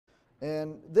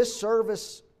And this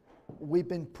service, we've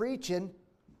been preaching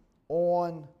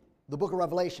on the book of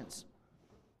Revelations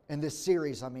in this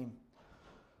series,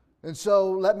 And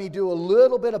so let me do a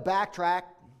little bit of backtrack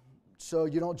so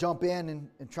you don't jump in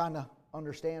and trying to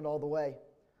understand all the way.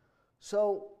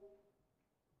 So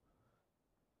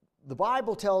the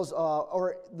Bible tells,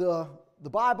 the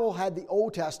Bible had the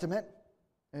Old Testament,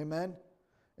 amen?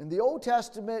 And the Old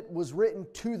Testament was written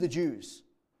to the Jews,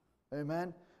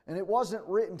 amen? And it wasn't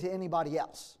written to anybody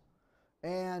else.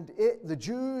 And the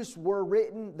Jews were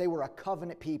written, they were a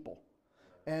covenant people.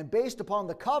 And based upon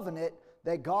the covenant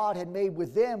that God had made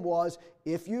with them was,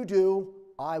 if you do,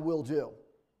 I will do.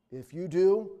 If you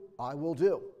do, I will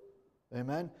do.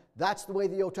 Amen? That's the way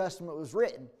the Old Testament was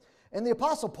written. And the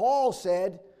Apostle Paul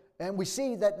said, and we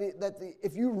see that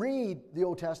if you read the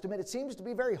Old Testament, it seems to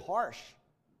be very harsh,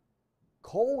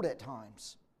 cold at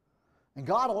times. And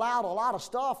God allowed a lot of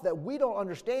stuff that we don't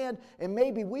understand, and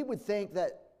maybe we would think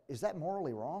that, is that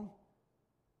morally wrong?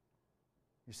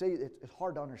 You see, it's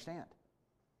hard to understand.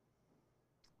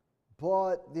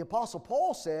 But the Apostle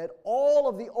Paul said all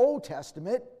of the Old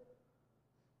Testament,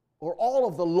 or all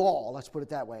of the law, let's put it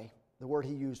that way, the word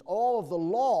he used, all of the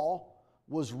law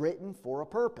was written for a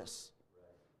purpose.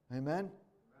 Amen?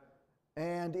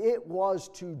 And it was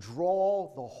to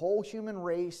draw the whole human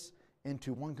race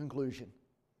into one conclusion.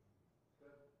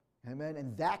 Amen?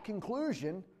 And that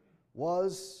conclusion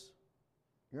was,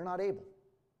 you're not able.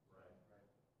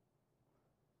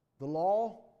 The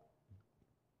law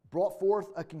brought forth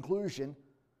a conclusion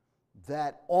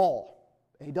that all,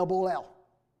 A-double-L,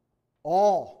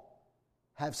 all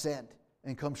have sinned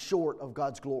and come short of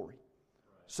God's glory.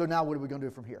 So now what are we going to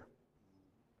do from here?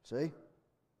 See?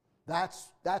 That's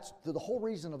the whole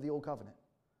reason of the Old Covenant.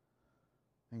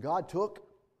 And God took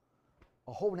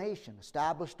a whole nation,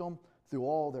 established them through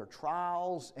all their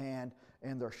trials and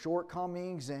their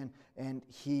shortcomings, and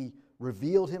He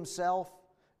revealed Himself,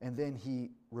 and then He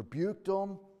rebuked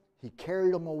them, He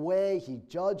carried them away, He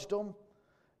judged them,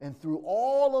 and through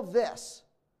all of this,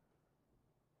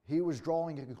 He was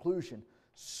drawing a conclusion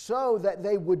so that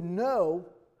they would know,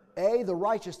 A, the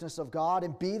righteousness of God,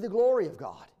 and B, the glory of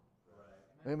God.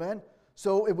 Right. Amen?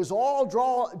 So it was all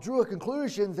drew a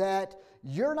conclusion that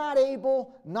you're not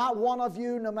able, not one of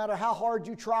you, no matter how hard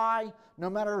you try, no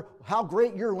matter how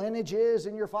great your lineage is,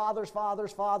 and your fathers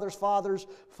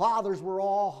were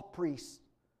all priests.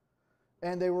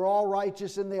 And they were all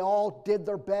righteous, and they all did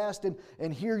their best.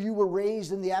 And here you were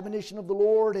raised in the admonition of the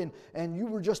Lord, and you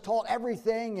were just taught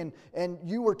everything, and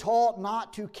you were taught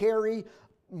not to carry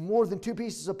more than 2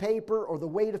 pieces of paper, or the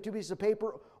weight of 2 pieces of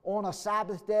paper on a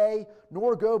Sabbath day,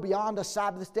 nor go beyond a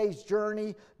Sabbath day's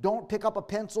journey. Don't pick up a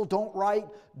pencil, don't write,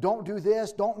 don't do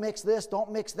this, don't mix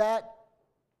that.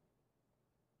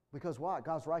 Because what?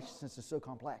 God's righteousness is so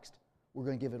complex. We're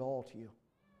going to give it all to you.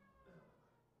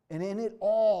 And in it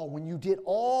all, when you did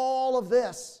all of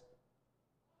this,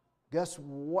 guess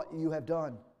what you have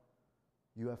done?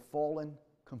 You have fallen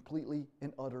completely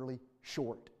and utterly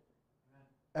short.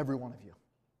 Every one of you.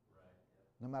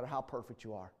 No matter how perfect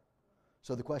you are.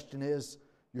 So the question is,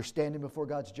 you're standing before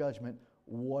God's judgment.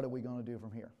 What are we going to do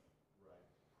from here?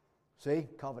 See?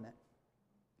 Covenant.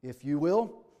 If you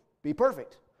will, be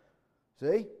perfect.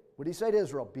 See? What did He say to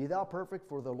Israel? Be thou perfect,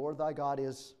 for the Lord thy God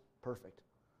is perfect.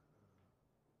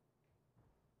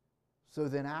 So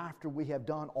then after we have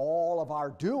done all of our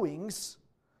doings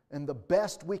and the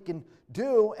best we can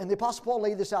do, and the Apostle Paul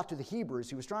laid this out to the Hebrews.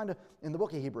 He was trying to, in the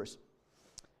book of Hebrews,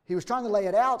 he was trying to lay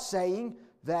it out saying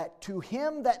that to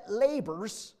him that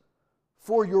labors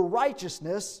for your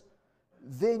righteousness,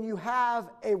 then you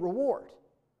have a reward.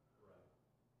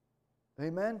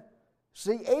 Amen?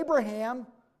 See, Abraham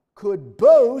could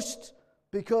boast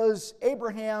because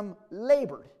Abraham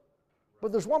labored.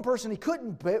 But there's one person he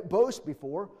couldn't boast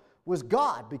before, was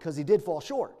God, because he did fall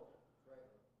short.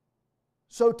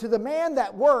 So to the man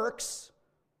that works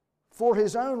for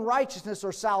his own righteousness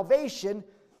or salvation,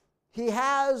 he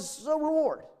has a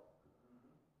reward.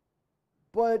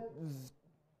 But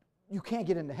you can't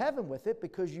get into heaven with it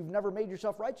because you've never made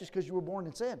yourself righteous because you were born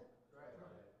in sin.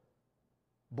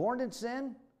 Born in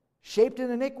sin, shaped in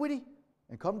iniquity,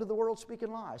 and come to the world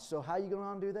speaking lies. So how are you going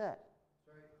to undo that?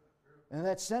 And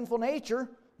that sinful nature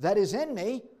that is in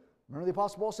me, remember the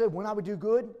Apostle Paul said, when I would do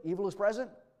good, evil is present.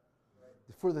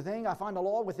 For the thing I find a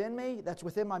law within me, that's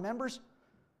within my members,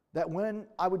 that when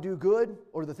I would do good,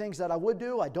 or the things that I would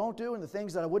do, I don't do, and the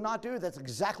things that I would not do, that's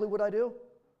exactly what I do.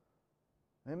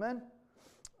 Amen?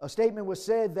 A statement was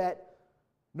said that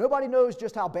nobody knows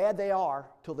just how bad they are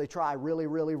till they try really,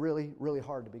 really, really, really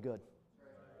hard to be good.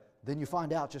 Then you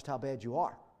find out just how bad you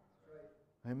are.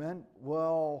 Amen?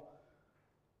 Well,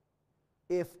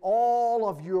 if all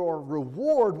of your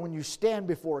reward when you stand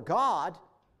before God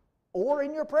or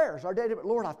in your prayers, our daily,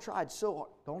 Lord, I've tried so hard.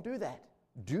 Don't do that.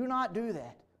 Do not do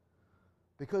that.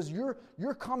 Because you're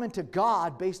coming to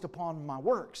God based upon my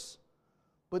works.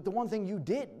 But the one thing you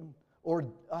didn't or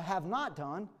have not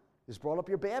done is brought up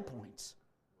your bad points.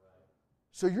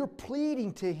 So you're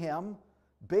pleading to Him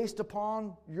based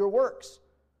upon your works.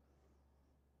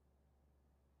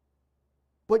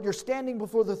 But you're standing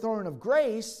before the throne of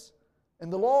grace,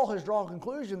 and the law has drawn a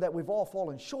conclusion that we've all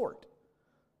fallen short.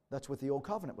 That's what the old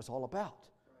covenant was all about.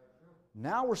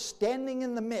 Now we're standing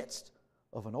in the midst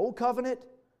of an old covenant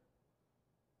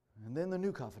and then the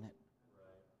new covenant.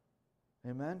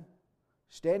 Amen?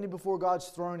 Standing before God's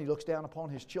throne, He looks down upon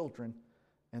His children,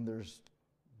 and there's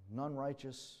none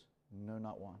righteous, no,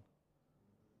 not one.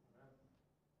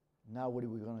 Now what are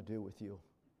we going to do with you?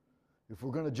 If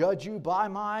we're going to judge you by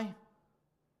my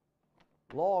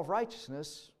law of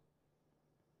righteousness,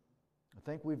 I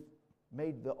think we've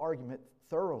made the argument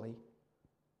thoroughly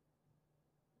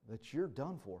that you're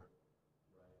done for.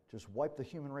 Just wipe the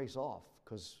human race off,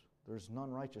 because there's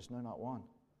none righteous, no, not one.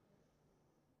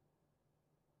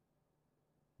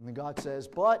 And then God says,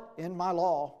 but in my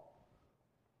law,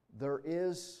 there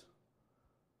is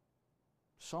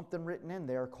something written in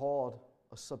there called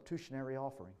a substitutionary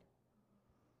offering.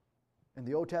 In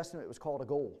the Old Testament, it was called a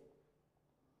goal.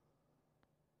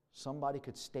 Somebody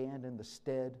could stand in the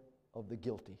stead of the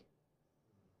guilty.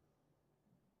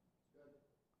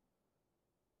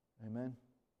 Amen.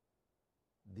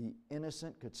 The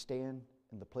innocent could stand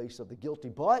in the place of the guilty.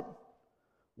 But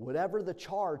whatever the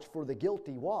charge for the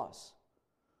guilty was,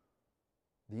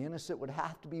 the innocent would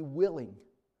have to be willing.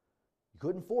 You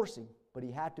couldn't force him, but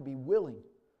he had to be willing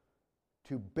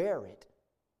to bear it,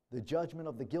 the judgment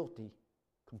of the guilty,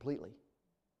 completely.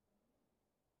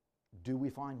 Do we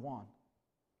find one?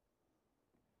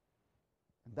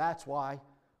 And that's why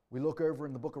we look over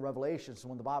in the book of Revelations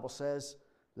when the Bible says,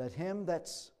 let him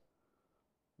that's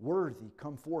worthy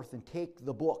come forth and take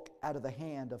the book out of the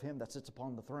hand of him that sits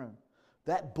upon the throne.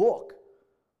 That book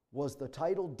was the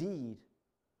title deed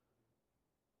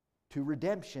to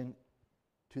redemption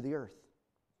to the earth.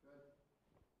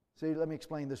 See, let me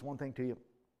explain this one thing to you.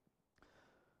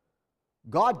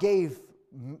 God gave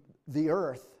the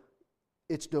earth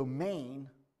its domain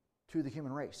to the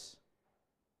human race.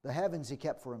 The heavens He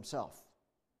kept for Himself.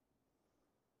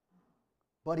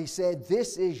 But He said,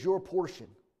 this is your portion.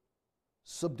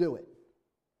 Subdue it.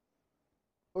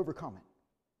 Overcome it.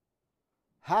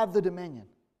 Have the dominion.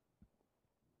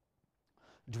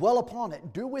 Dwell upon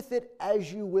it. Do with it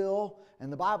as you will.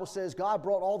 And the Bible says God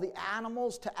brought all the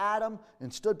animals to Adam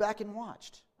and stood back and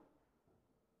watched.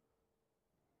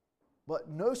 But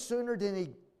no sooner did He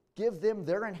give them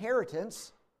their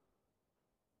inheritance,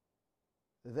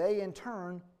 they in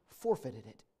turn forfeited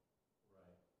it.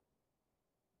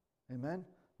 Right. Amen?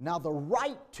 Now the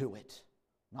right to it,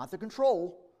 not the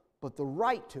control, but the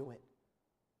right to it,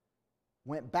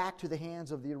 went back to the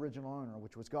hands of the original owner,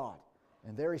 which was God.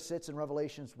 And there He sits in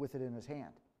Revelations with it in His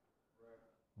hand. Right.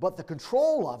 But the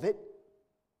control of it,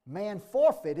 man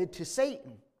forfeited to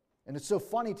Satan. And it's so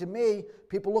funny to me,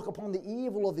 people look upon the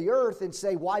evil of the earth and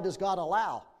say, why does God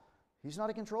allow? He's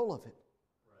not in control of it.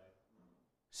 Right.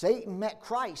 Satan met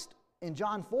Christ in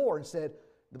John 4 and said,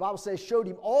 the Bible says, showed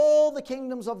Him all the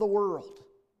kingdoms of the world,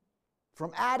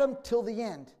 from Adam till the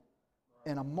end,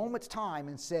 in a moment's time,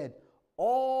 and said,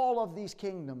 all of these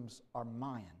kingdoms are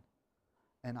mine,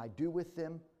 and I do with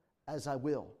them as I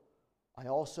will. I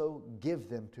also give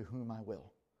them to whom I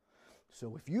will.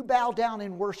 So if you bow down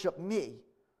and worship me,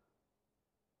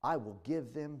 I will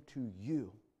give them to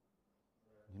you.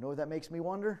 You know what that makes me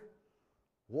wonder?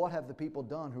 What have the people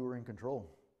done who are in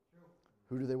control?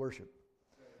 Who do they worship?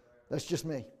 That's just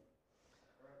me.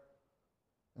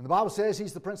 And the Bible says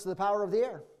He's the prince of the power of the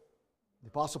air. The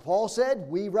Apostle Paul said,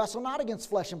 we wrestle not against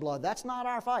flesh and blood. That's not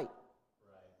our fight.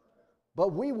 But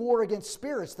we war against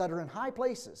spirits that are in high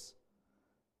places.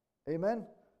 Amen?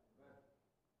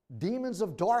 Demons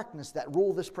of darkness that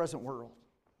rule this present world.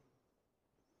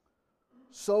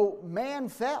 So man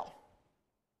fell.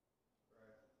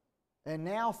 And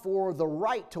now for the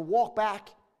right to walk back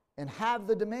and have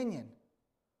the dominion,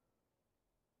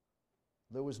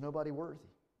 there was nobody worthy.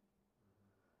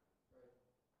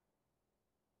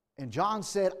 And John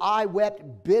said, I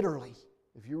wept bitterly,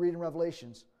 if you read in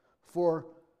Revelations, for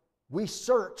we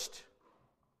searched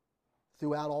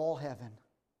throughout all heaven.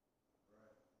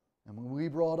 And when we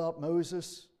brought up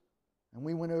Moses and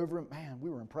we went over him, man,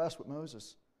 we were impressed with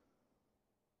Moses.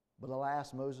 But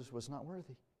alas, Moses was not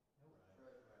worthy.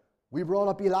 We brought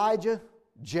up Elijah,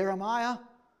 Jeremiah.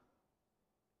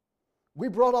 We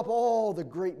brought up all the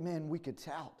great men we could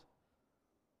tout.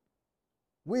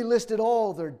 We listed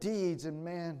all their deeds, and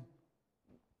man,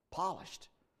 polished.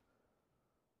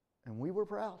 And we were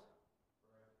proud.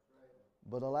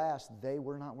 But alas, they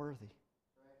were not worthy.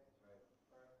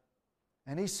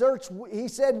 And he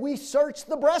said, we searched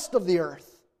the breast of the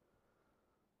earth.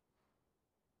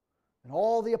 And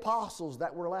all the apostles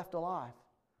that were left alive,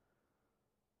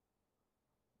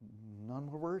 none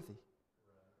were worthy.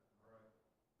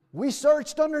 We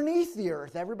searched underneath the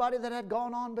earth, everybody that had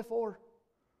gone on before,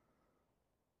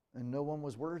 and no one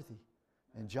was worthy.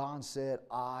 And John said,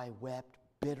 I wept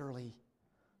bitterly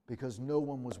because no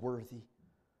one was worthy.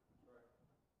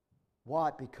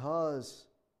 What? Because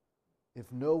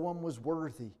if no one was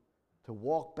worthy to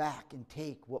walk back and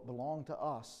take what belonged to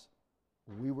us,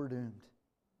 we were doomed.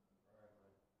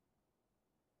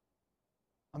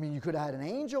 I mean, you could have had an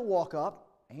angel walk up.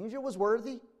 Angel was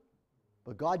worthy,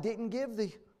 but God didn't give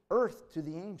the earth to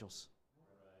the angels.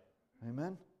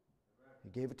 Amen? He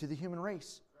gave it to the human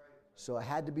race. So it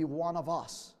had to be one of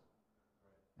us.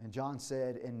 And John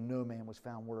said, and no man was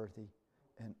found worthy,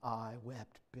 and I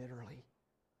wept bitterly.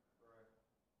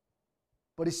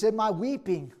 But he said, my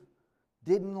weeping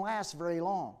didn't last very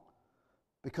long,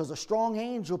 because a strong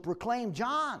angel proclaimed,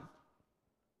 John,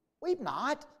 weep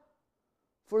not,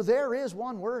 for there is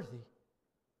one worthy.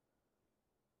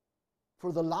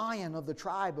 For the Lion of the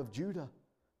tribe of Judah,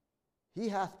 he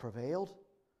hath prevailed.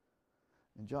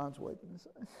 And John's wiping his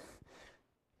eyes.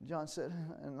 John said,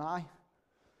 and I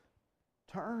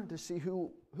turned to see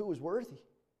who was worthy.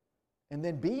 And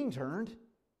then being turned,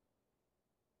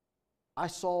 I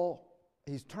saw,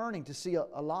 he's turning to see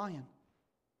a lion.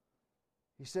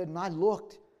 He said, and I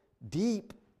looked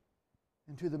deep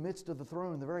into the midst of the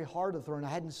throne, the very heart of the throne. I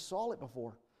hadn't saw it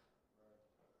before.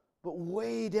 But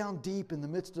way down deep in the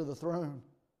midst of the throne,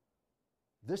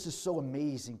 this is so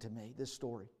amazing to me, this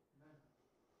story.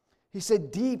 He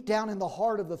said, deep down in the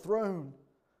heart of the throne,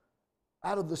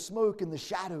 out of the smoke and the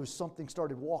shadows, something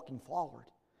started walking forward.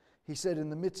 He said, in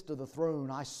the midst of the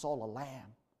throne, I saw a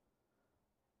lamb.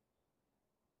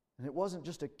 And it wasn't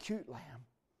just a cute lamb.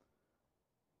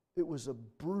 It was a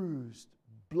bruised,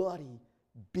 bloody,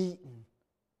 beaten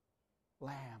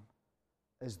lamb,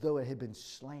 as though it had been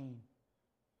slain.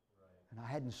 And I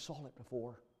hadn't saw it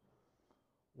before.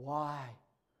 Why?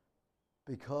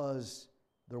 Because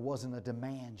there wasn't a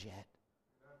demand yet.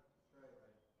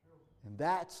 And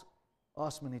that's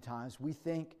us many times. We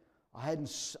think,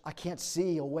 I can't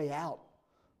see a way out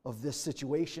of this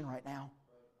situation right now.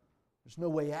 There's no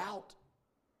way out.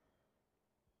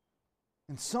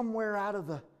 And somewhere out of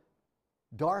the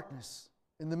darkness,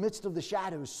 in the midst of the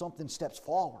shadows, something steps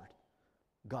forward.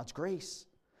 God's grace.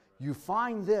 You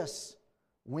find this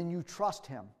when you trust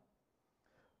Him.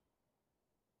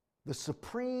 The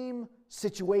supreme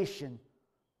situation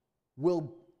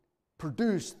will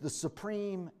produce the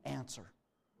supreme answer.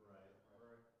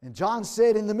 And John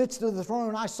said, in the midst of the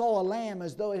throne, I saw a lamb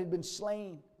as though it had been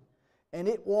slain. And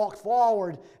it walked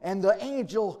forward, and the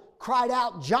angel cried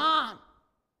out, John,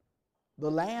 the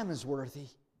lamb is worthy.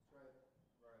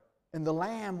 And the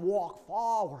lamb walked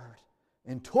forward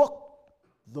and took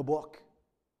the book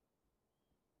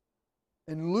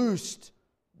and loosed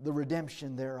the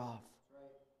redemption thereof.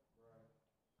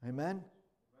 Amen?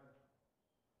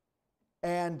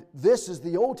 And this is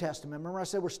the Old Testament. Remember I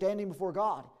said we're standing before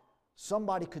God.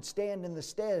 Somebody could stand in the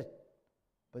stead,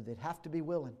 but they'd have to be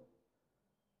willing.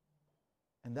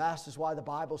 And that is why the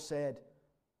Bible said,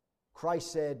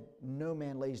 Christ said, no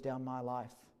man lays down my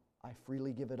life. I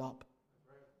freely give it up.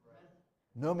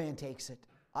 No man takes it.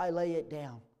 I lay it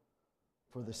down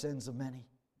for the sins of many.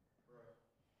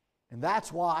 And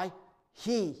that's why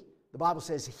He, the Bible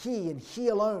says, He and He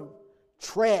alone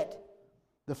tread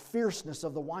the fierceness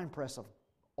of the winepress of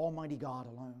Almighty God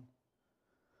alone.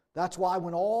 That's why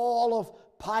when all of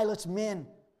Pilate's men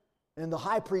and the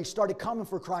high priest started coming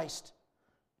for Christ,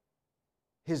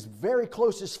 his very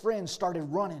closest friends started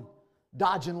running,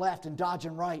 dodging left and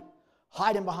dodging right,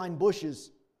 hiding behind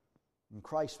bushes, and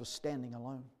Christ was standing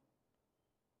alone.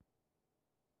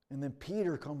 And then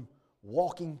Peter come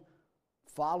walking,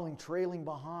 following, trailing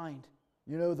behind.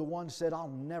 You know, the one said, I'll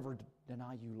never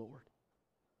deny you, Lord.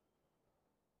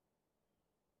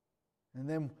 And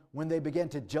then when they began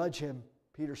to judge him,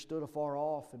 Peter stood afar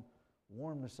off and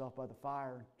warmed himself by the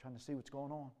fire, trying to see what's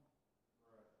going on.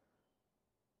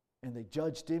 And they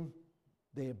judged him,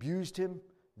 they abused him,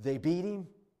 they beat him.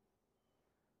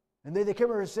 And then they came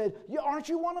over and said, aren't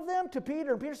you one of them? To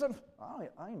Peter. And Peter said, I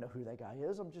don't know who that guy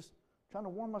is. I'm just trying to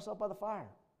warm myself by the fire.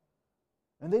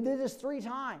 And they did this 3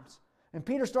 times. And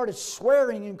Peter started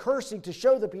swearing and cursing to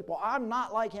show the people, I'm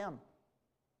not like him.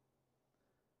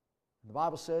 The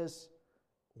Bible says,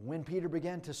 when Peter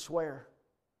began to swear,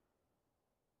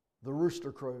 the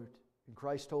rooster crowed. And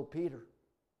Christ told Peter,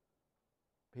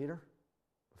 Peter,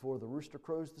 before the rooster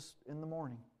crows in the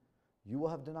morning, you will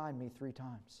have denied me 3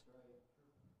 times.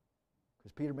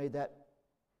 Because Peter made that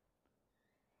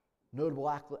notable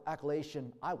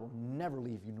acclamation, I will never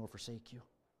leave you nor forsake you.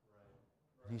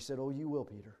 And he said, oh, you will,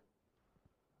 Peter.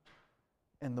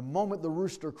 And the moment the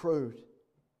rooster crowed,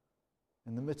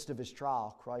 in the midst of his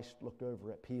trial, Christ looked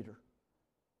over at Peter.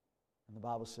 And the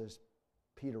Bible says,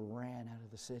 Peter ran out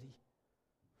of the city,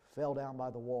 fell down by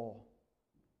the wall,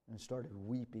 and started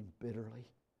weeping bitterly.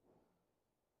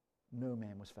 No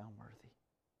man was found worthy.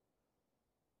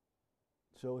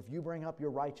 So if you bring up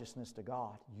your righteousness to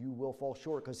God, you will fall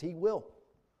short, because He will.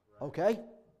 Okay?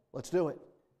 Let's do it.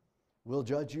 We'll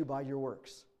judge you by your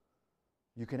works.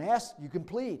 You can ask, you can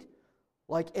plead.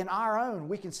 Like in our own,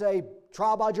 we can say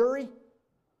trial by jury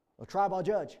or trial by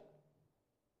judge.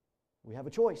 We have a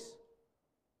choice.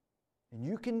 And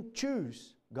you can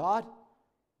choose, God,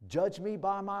 judge me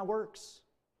by my works,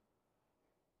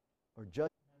 or judge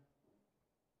me.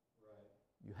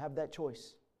 You have that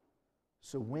choice.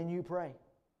 So when you pray,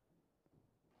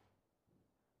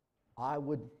 I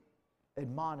would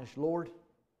admonish, Lord,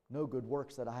 no good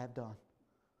works that I have done,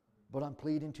 but I'm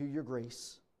pleading to your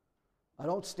grace. I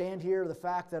don't stand here the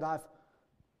fact that I've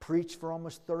preached for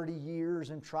almost 30 years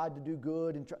and tried to do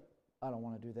good. I don't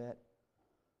want to do that.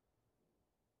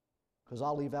 Because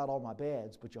I'll leave out all my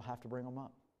bads, but you'll have to bring them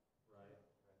up.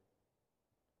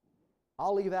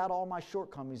 I'll leave out all my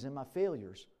shortcomings and my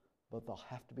failures, but they'll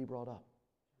have to be brought up.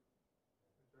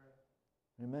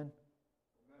 Amen?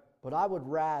 But I would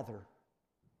rather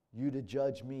you to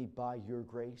judge me by your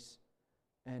grace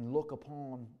and look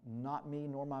upon not me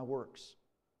nor my works,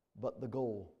 but the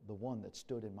goal, the one that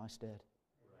stood in my stead.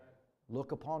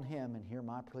 Look upon Him and hear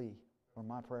my plea or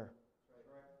my prayer.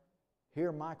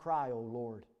 Hear my cry, O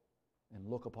Lord, and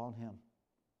look upon Him.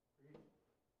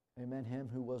 Amen. Him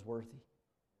who was worthy.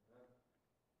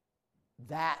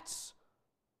 That's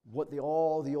what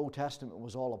all the Old Testament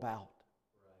was all about.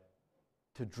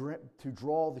 To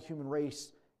draw the human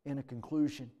race in a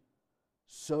conclusion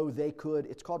so they could,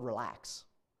 it's called relax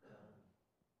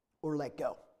or let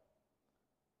go.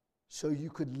 So you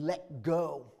could let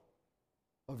go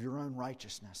of your own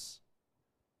righteousness.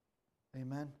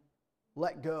 Amen?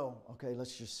 Let go. Okay,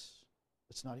 let's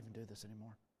not even do this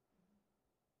anymore.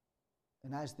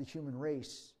 And as the human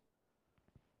race,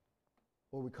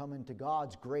 where we come into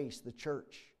God's grace, the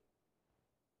church,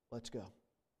 let's go.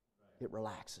 It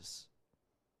relaxes.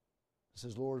 It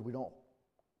says, Lord, we don't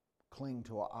cling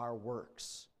to our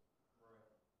works.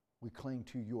 We cling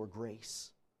to your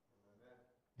grace.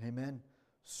 Amen.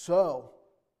 So,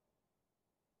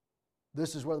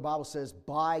 this is where the Bible says,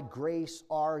 by grace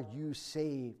are you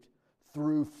saved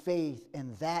through faith,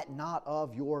 and that not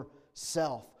of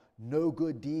yourself. No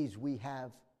good deeds we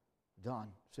have done.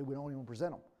 So we don't even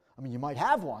present them. I mean, you might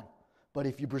have one, but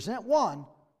if you present one,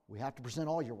 we have to present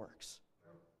all your works.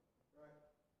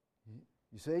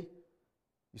 You see?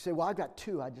 You say, well, I've got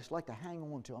 2 I just like to hang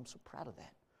on to. I'm so proud of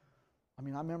that. I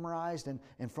mean, I memorized,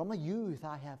 and from a youth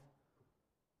I have.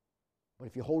 But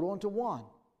if you hold on to one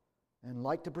and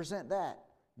like to present that,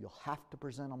 you'll have to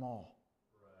present them all.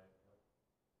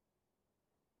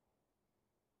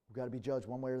 We've got to be judged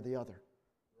one way or the other.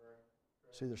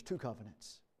 See, there's 2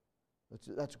 covenants.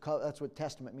 That's what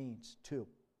testament means, 2. It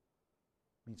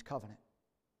means covenant.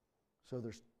 So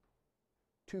there's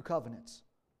 2 covenants,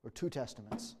 or 2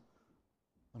 testaments.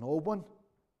 An old one,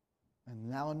 and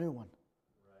now a new one.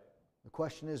 The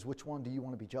question is, which one do you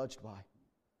want to be judged by?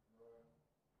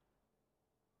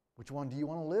 Which one do you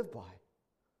want to live by?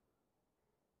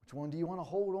 Which one do you want to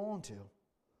hold on to?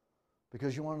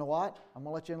 Because you want to know what? I'm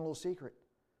going to let you in a little secret.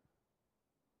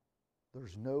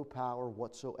 There's no power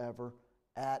whatsoever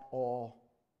at all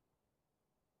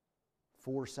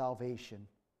for salvation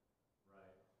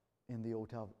in the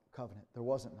old covenant. There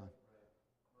wasn't none.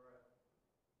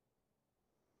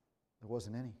 There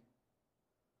wasn't any.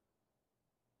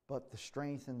 But the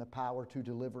strength and the power to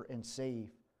deliver and save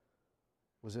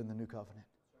was in the new covenant.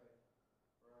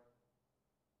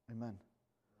 Amen.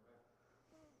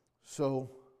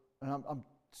 So, and I'm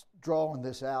drawing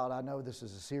this out. I know this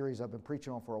is a series I've been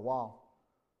preaching on for a while.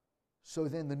 So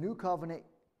then the new covenant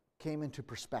came into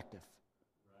perspective.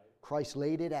 Christ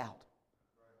laid it out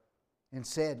and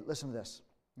said, listen to this,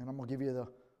 and I'm going to give you the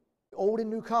old and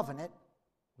new covenant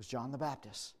was John the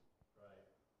Baptist.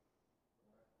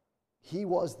 He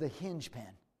was the hinge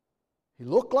pin. He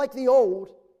looked like the old,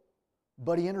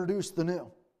 but he introduced the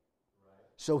new.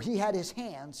 So he had his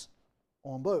hands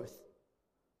on both.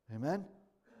 Amen?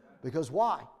 Because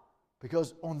why?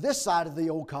 Because on this side of the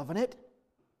old covenant,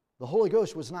 the Holy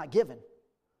Ghost was not given.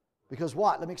 Because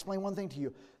what? Let me explain one thing to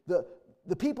you.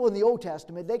 The people in the Old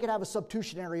Testament, they could have a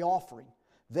substitutionary offering.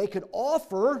 They could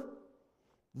offer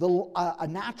a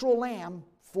natural lamb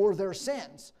for their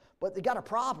sins. But they got a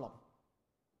problem.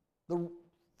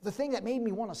 The thing that made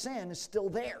me want to sin is still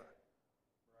there.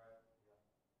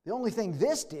 The only thing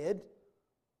this did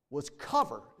was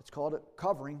cover. It's called a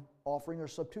covering offering or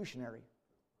substitutionary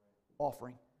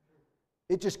offering.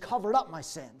 It just covered up my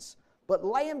sins. But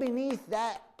laying beneath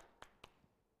that,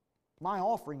 my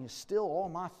offering is still all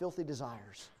my filthy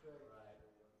desires.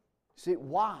 See,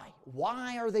 why?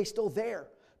 Why are they still there?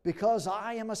 Because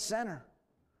I am a sinner.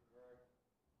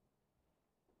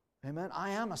 Amen? I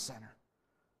am a sinner.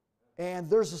 And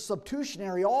there's a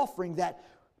substitutionary offering that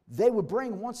they would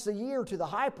bring once a year to the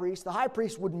high priest. The high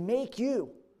priest would make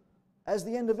you as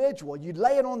the individual. You'd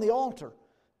lay it on the altar.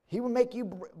 He would make you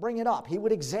bring it up. He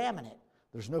would examine it.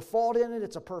 There's no fault in it.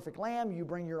 It's a perfect lamb. You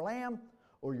bring your lamb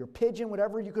or your pigeon,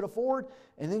 whatever you could afford,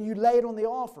 and then you lay it on the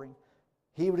offering.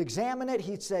 He would examine it.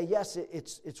 He'd say, yes,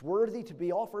 it's worthy to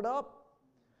be offered up.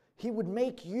 He would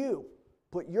make you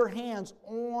put your hands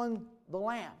on the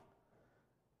lamb.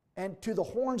 And to the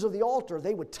horns of the altar,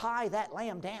 they would tie that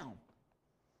lamb down.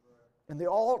 And the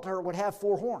altar would have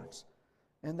 4 horns.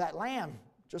 And that lamb,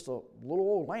 just a little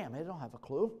old lamb, they don't have a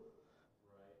clue.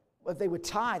 But they would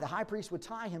tie, the high priest would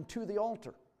tie him to the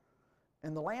altar.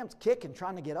 And the lamb's kicking,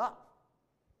 trying to get up.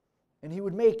 And he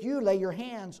would make you lay your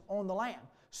hands on the lamb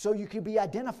so you could be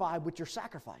identified with your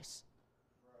sacrifice.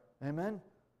 Amen?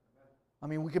 I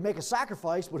mean, we could make a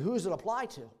sacrifice, but who does it apply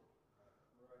to?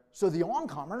 So the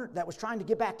oncomer that was trying to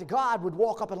get back to God would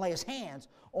walk up and lay his hands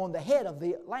on the head of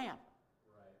the lamb.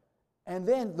 And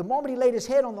then the moment he laid his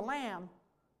head on the lamb,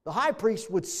 the high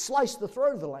priest would slice the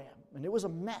throat of the lamb. And it was a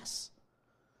mess.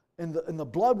 And the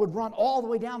blood would run all the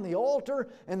way down the altar.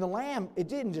 And the lamb, it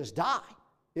didn't just die.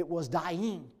 It was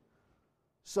dying.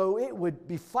 So it would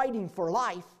be fighting for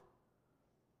life,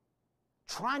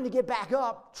 trying to get back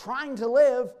up, trying to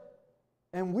live,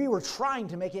 and we were trying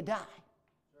to make it die.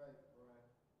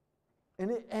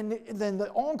 And then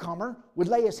the oncomer would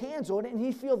lay his hands on it, and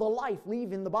he'd feel the life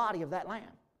leaving the body of that lamb.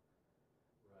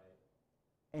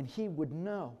 And he would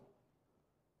know,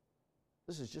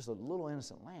 this is just a little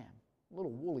innocent lamb, a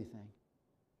little woolly thing.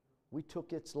 We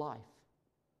took its life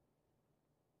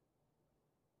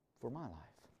for my life.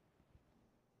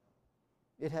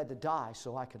 It had to die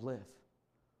so I could live.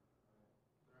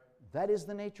 That is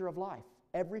the nature of life.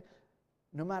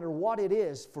 No matter what it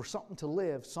is, for something to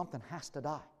live, something has to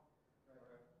die.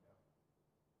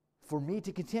 For me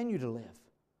to continue to live,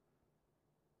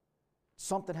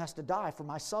 something has to die for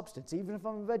my substance. Even if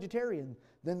I'm a vegetarian,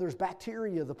 then there's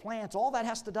bacteria, the plants, all that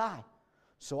has to die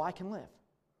so I can live.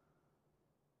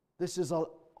 This is a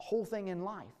whole thing in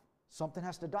life. Something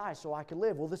has to die so I can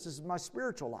live. Well, this is my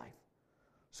spiritual life.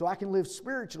 So I can live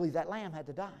spiritually, that lamb had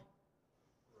to die.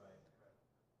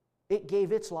 It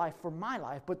gave its life for my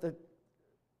life, but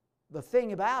the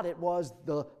thing about it was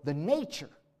the nature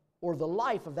or the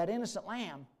life of that innocent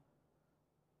lamb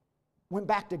went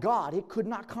back to God. It could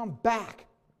not come back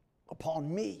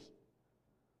upon me.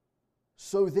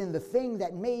 So then the thing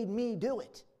that made me do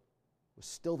it was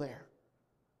still there.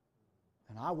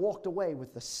 And I walked away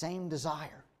with the same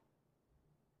desire.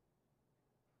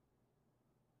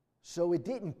 So it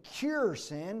didn't cure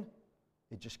sin,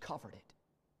 it just covered it.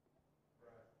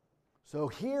 So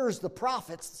here's the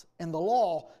prophets and the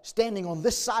law standing on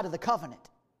this side of the covenant.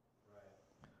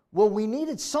 Well, we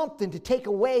needed something to take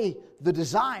away the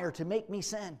desire to make me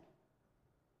sin.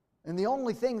 And the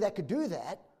only thing that could do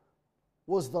that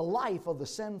was the life of the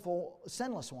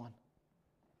sinless one.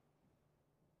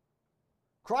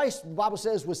 Christ, the Bible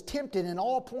says, was tempted in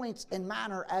all points and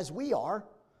manner as we are,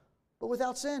 but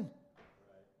without sin.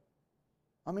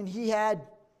 I mean,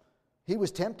 he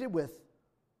was tempted with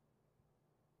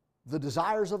the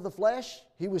desires of the flesh.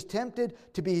 He was tempted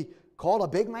to be called a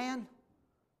big man,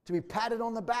 to be patted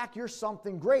on the back. You're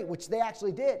something great, which they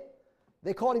actually did.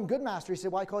 They called him good master. He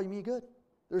said, why call you me good?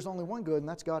 There's only one good, and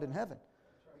that's God in heaven.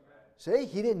 See,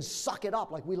 he didn't suck it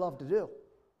up like we love to do.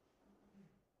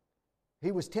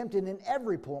 He was tempted in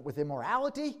every point with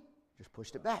immorality, just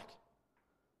pushed it back.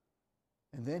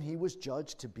 And then he was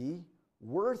judged to be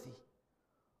worthy.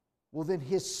 Well, then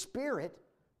his spirit,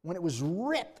 when it was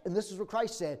ripped, and this is what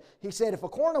Christ said, he said, if a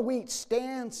corn of wheat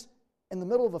stands in the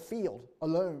middle of a field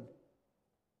alone,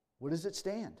 where does it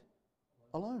stand?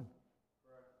 Alone.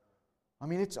 I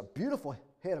mean, it's a beautiful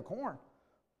head of corn,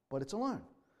 but it's alone.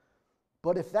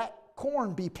 But if that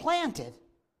corn be planted,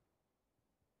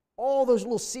 all those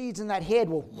little seeds in that head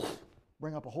will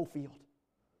bring up a whole field.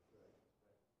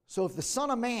 So if the Son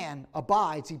of Man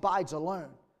abides, he abides alone.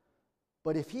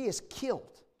 But if he is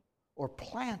killed or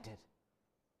planted,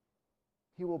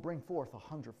 he will bring forth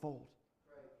 100-fold.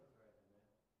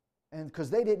 And because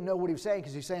they didn't know what he was saying,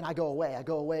 because he's saying, I go away, I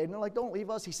go away. And they're like, don't leave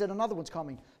us. He said, another one's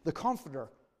coming, the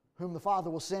Comforter, whom the Father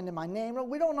will send in my name.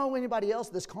 We don't know anybody else.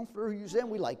 This Comforter who you send,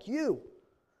 we like you.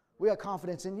 We have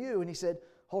confidence in you. And he said,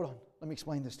 hold on, let me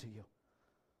explain this to you.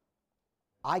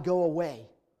 I go away,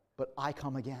 but I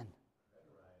come again.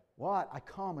 What? I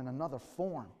come in another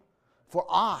form. For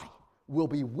I will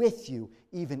be with you,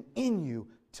 even in you,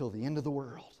 till the end of the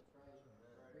world.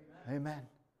 Amen.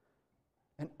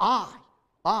 And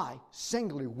I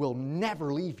singularly will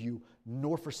never leave you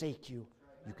nor forsake you.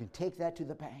 You can take that to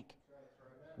the bank.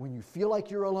 When you feel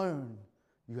like you're alone,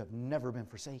 you have never been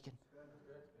forsaken.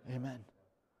 Amen.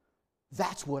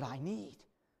 That's what I need.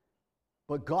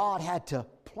 But God had to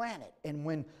plant it. And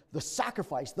when the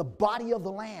sacrifice, the body of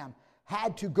the Lamb,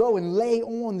 had to go and lay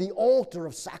on the altar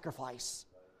of sacrifice.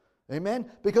 Amen?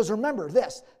 Because remember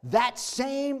this, that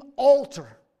same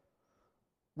altar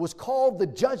was called the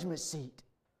judgment seat.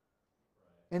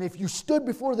 And if you stood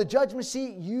before the judgment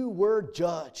seat, you were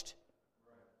judged.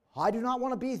 I do not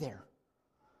want to be there.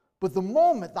 But the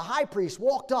moment the high priest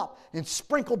walked up and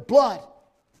sprinkled blood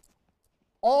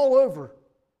all over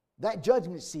that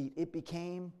judgment seat, it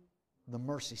became the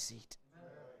mercy seat.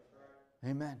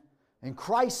 Amen. And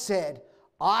Christ said,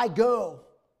 I go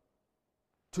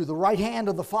to the right hand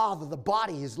of the Father. The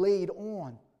body is laid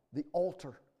on the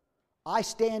altar. I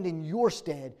stand in your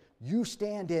stead. You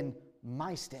stand in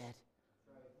my stead.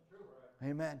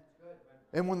 Amen.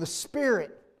 And when the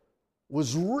Spirit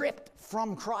was ripped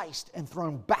from Christ and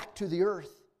thrown back to the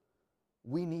earth,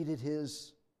 we needed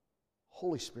His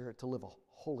Holy Spirit to live a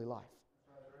holy life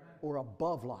or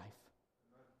above life.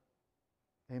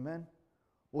 Amen.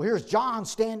 Well, here's John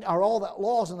all the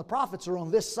laws and the prophets are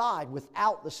on this side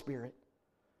without the Spirit.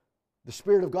 The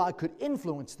Spirit of God could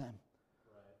influence them,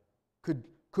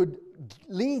 could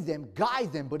lead them,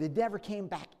 guide them, but it never came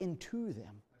back into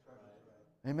them.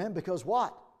 Amen. Because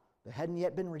what? They hadn't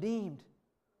yet been redeemed.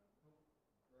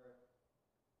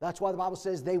 That's why the Bible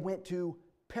says they went to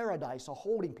paradise, a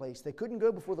holding place. They couldn't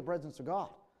go before the presence of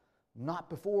God. Not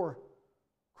before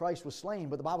Christ was slain.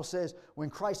 But the Bible says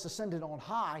when Christ ascended on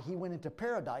high, He went into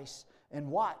paradise. And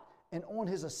what? And on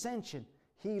His ascension,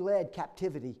 He led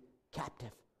captivity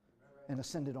captive and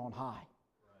ascended on high.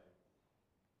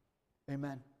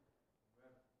 Amen.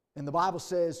 And the Bible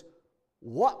says,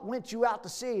 what went you out to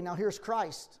see? Now here's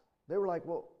Christ. They were like,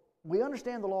 well, we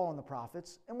understand the law and the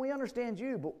prophets, and we understand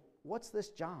you, but what's this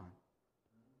John?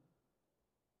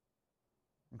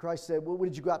 And Christ said, well, what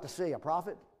did you go out to see? A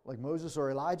prophet like Moses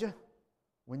or Elijah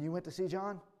when you went to see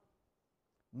John?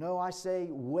 No, I say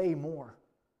way more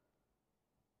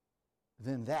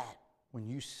than that when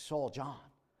you saw John.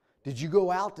 Did you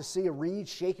go out to see a reed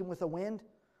shaken with a wind?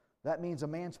 That means a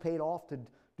man's paid off to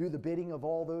do the bidding of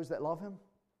all those that love him?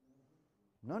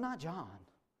 No, not John.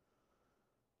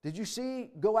 Did you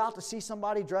go out to see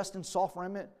somebody dressed in soft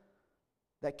raiment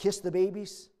that kissed the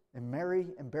babies and marry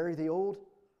and bury the old?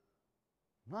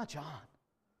 Not John.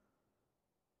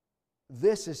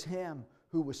 This is Him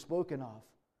who was spoken of,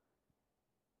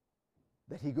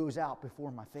 that He goes out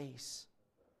before my face.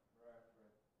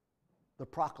 The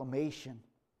proclamation.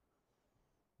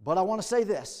 But I want to say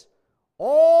this.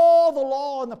 All the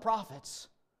law and the prophets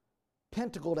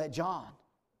pentacled at John.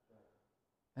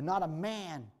 And not a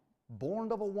man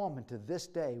born of a woman to this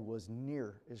day was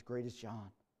near as great as John.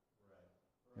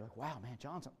 You're like, wow, man,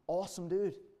 John's an awesome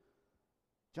dude.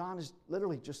 John is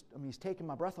literally he's taking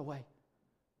my breath away.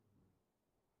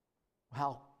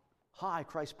 How high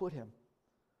Christ put him.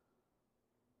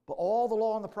 But all the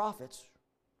law and the prophets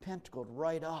pentacled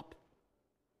right up.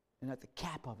 And at the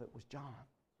cap of it was John.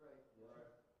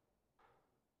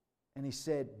 And he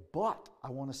said, but I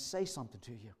want to say something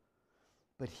to you.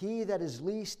 But he that is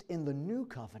least in the new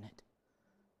covenant,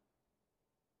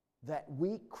 that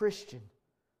weak Christian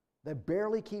that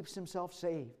barely keeps himself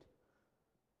saved.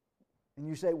 And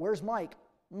you say, where's Mike?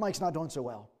 Mike's not doing so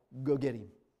well. Go get him.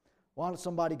 Why don't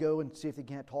somebody go and see if they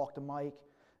can't talk to Mike?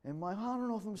 And Mike, I don't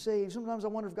know if I'm saved. Sometimes I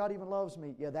wonder if God even loves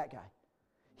me. Yeah, that guy.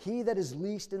 He that is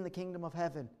least in the kingdom of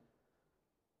heaven,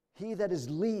 he that is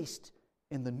least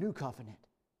in the new covenant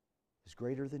is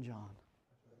greater than John.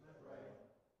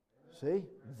 See?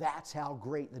 That's how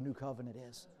great the new covenant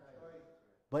is.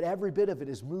 But every bit of it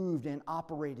is moved and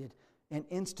operated and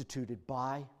instituted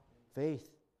by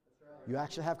faith. You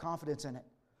actually have confidence in it.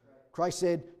 Christ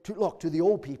said, to the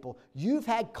old people, you've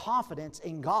had confidence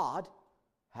in God,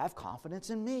 have confidence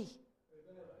in me.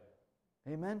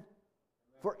 Amen.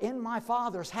 For in my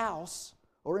Father's house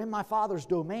or in my Father's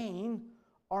domain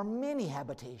are many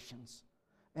habitations.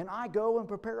 And I go and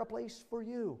prepare a place for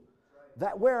you,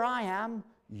 that where I am,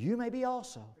 you may be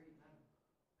also.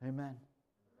 Amen.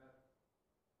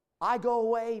 I go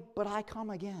away, but I come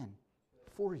again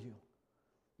for you.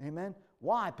 Amen.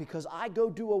 Why? Because I go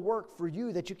do a work for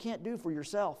you that you can't do for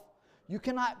yourself. You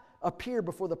cannot appear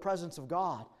before the presence of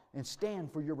God and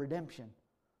stand for your redemption.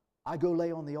 I go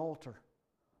lay on the altar.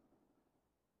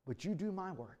 But you do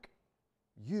my work.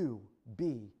 You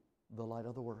be the light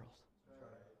of the world.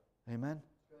 Amen.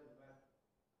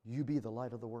 You be the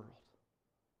light of the world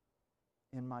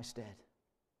in my stead.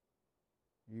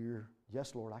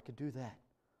 Yes, Lord, I could do that.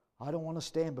 I don't want to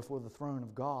stand before the throne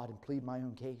of God and plead my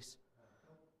own case.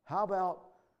 How about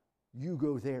you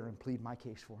go there and plead my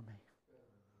case for me?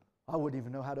 I wouldn't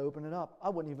even know how to open it up. I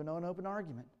wouldn't even know an open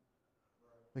argument.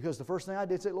 Because the first thing I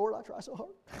did say, Lord, I try so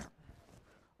hard.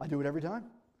 I do it every time.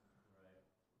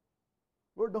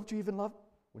 Lord, don't you even love me?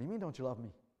 What do you mean, don't you love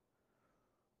me?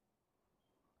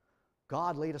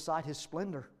 God laid aside His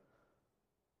splendor,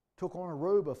 took on a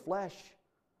robe of flesh,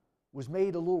 was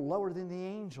made a little lower than the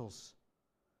angels,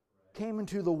 came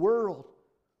into the world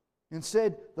and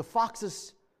said, the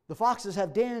foxes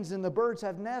have dens and the birds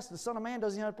have nests. The Son of Man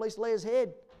doesn't even have a place to lay His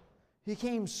head. He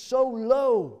came so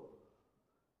low.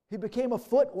 He became a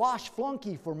foot-wash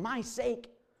flunky for my sake.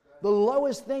 The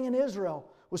lowest thing in Israel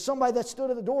was somebody that stood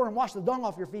at the door and washed the dung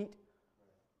off your feet.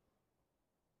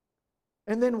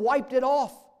 And then wiped it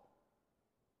off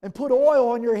and put oil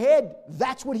on your head.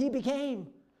 That's what He became.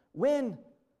 When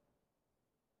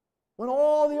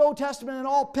all the Old Testament and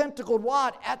all pentacled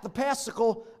what? At the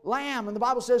Paschal Lamb. And the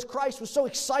Bible says Christ was so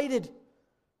excited.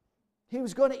 He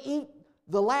was going to eat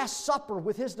the Last Supper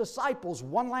with His disciples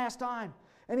one last time.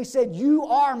 And He said, you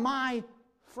are my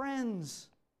friends.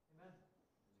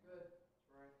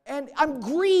 And I'm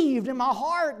grieved in my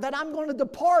heart that I'm going to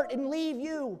depart and leave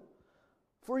you.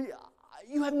 For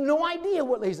you have no idea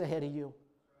what lays ahead of you.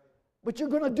 But you're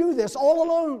going to do this all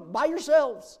alone, by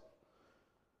yourselves.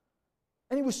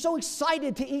 And He was so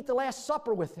excited to eat the Last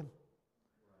Supper with Him.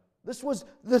 This was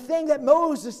the thing that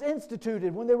Moses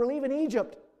instituted when they were leaving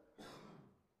Egypt.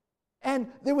 And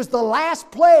there was the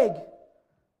last plague.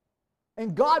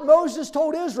 And Moses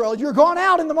told Israel, you're going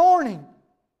out in the morning.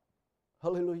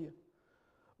 Hallelujah.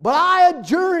 But I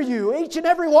adjure you, each and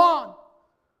every one,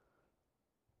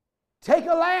 take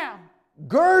a lamb,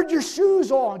 gird your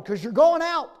shoes on, because you're going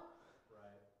out.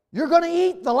 You're going to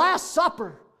eat the Last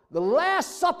Supper. The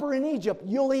Last Supper in Egypt,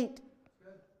 you'll eat.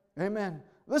 Amen.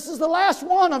 This is the last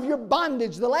one of your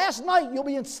bondage. The last night you'll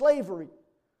be in slavery.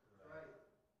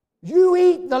 You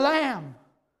eat the lamb.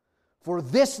 For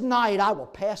this night I will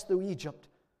pass through Egypt,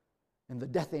 and the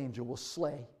death angel will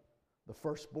slay the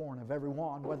firstborn of every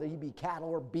one, whether he be cattle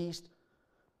or beast,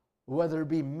 whether it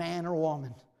be man or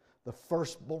woman. The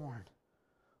firstborn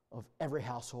of every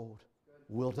household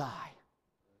will die.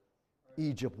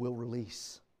 Egypt will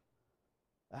release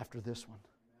after this one.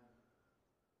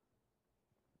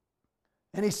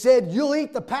 And He said, you'll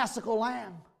eat the Paschal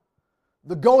lamb,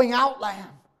 the going out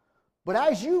lamb. But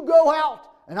as you go out,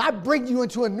 and I bring you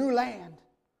into a new land,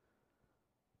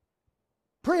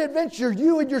 peradventure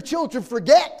you and your children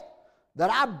forget that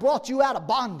I brought you out of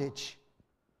bondage.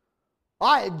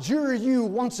 I adjure you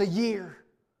once a year.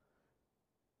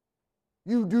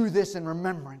 You do this in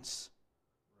remembrance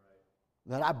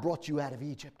that I brought you out of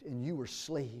Egypt and you were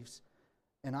slaves,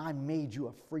 and I made you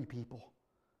a free people,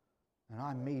 and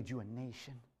I made you a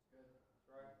nation.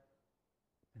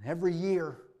 And every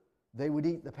year they would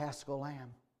eat the Paschal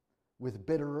lamb with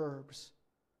bitter herbs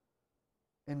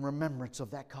in remembrance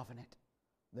of that covenant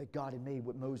that God had made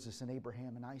with Moses and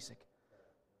Abraham and Isaac,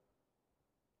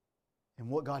 and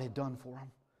what God had done for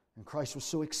them. And Christ was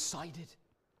so excited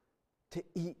to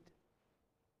eat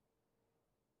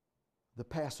the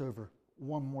Passover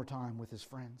one more time with His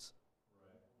friends.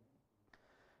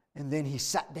 And then He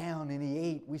sat down and He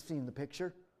ate. We've seen the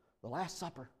picture. The Last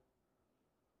Supper.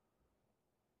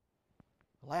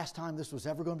 The last time this was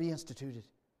ever going to be instituted.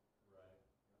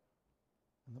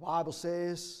 And the Bible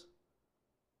says,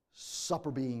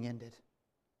 supper being ended.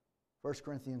 1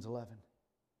 Corinthians 11.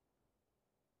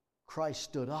 Christ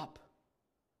stood up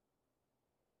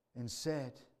and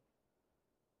said,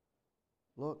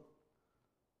 look,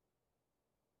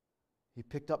 He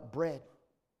picked up bread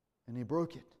and He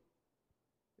broke it.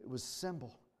 It was a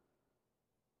symbol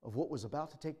of what was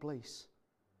about to take place.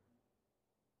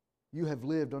 You have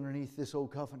lived underneath this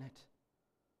old covenant,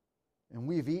 and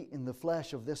we have eaten the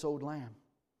flesh of this old lamb,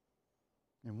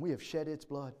 and we have shed its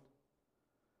blood.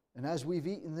 And as we've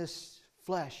eaten this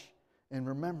flesh in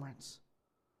remembrance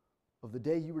of the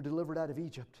day you were delivered out of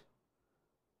Egypt,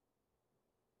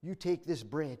 You take this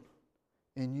bread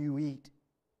and you eat.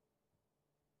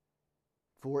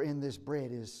 For in this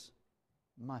bread is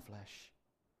my flesh.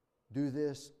 Do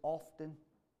this often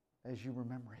as you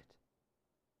remember it.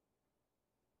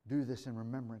 Do this in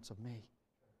remembrance of me.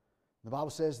 The Bible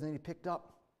says, then he picked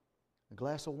up a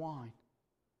glass of wine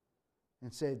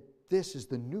and said, this is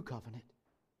the new covenant.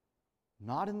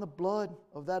 Not in the blood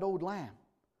of that old lamb.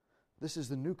 This is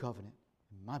the new covenant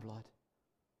in my blood.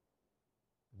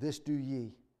 This do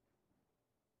ye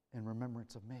in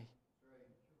remembrance of me.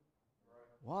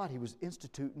 What? He was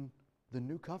instituting the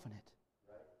new covenant.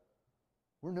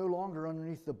 We're no longer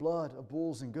underneath the blood of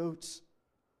bulls and goats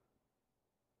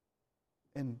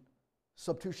and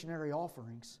substitutionary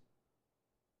offerings.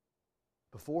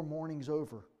 Before morning's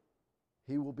over,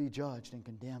 he will be judged and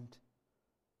condemned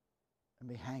and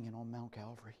be hanging on Mount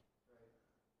Calvary.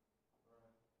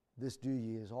 This do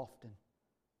ye as often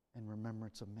in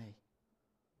remembrance of me.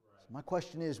 So my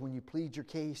question is, when you plead your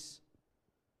case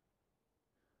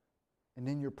and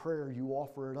in your prayer you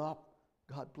offer it up,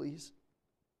 God, please,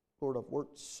 Lord, I've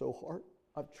worked so hard.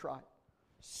 I've tried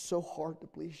so hard to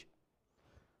please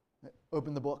you.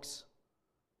 Open the books.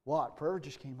 What? Prayer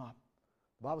just came up.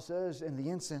 The Bible says, in the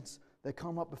incense that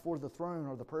come up before the throne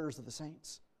are the prayers of the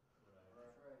saints.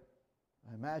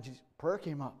 I imagine prayer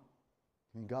came up.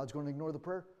 And God's going to ignore the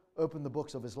prayer? Open the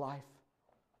books of His life.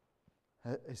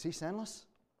 Is He sinless?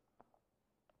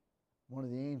 One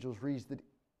of the angels reads that.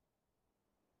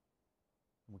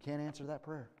 We can't answer that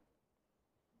prayer.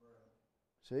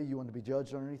 See, you want to be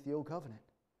judged underneath the old covenant.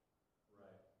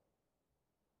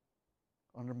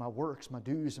 Under my works, my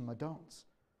do's and my don'ts.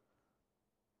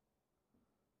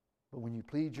 But when you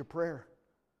plead your prayer,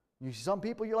 you see some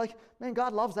people, you're like, man,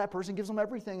 God loves that person, gives them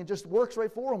everything, and just works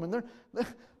right for them. And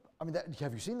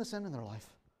have you seen the sin in their life?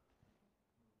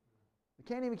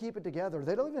 They can't even keep it together.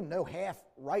 They don't even know half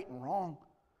right and wrong.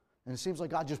 And it seems like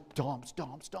God just dumps.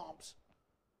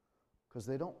 Because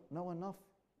they don't know enough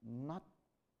not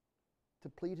to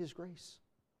plead His grace.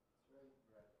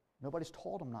 Nobody's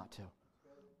taught them not to.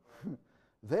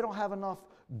 They don't have enough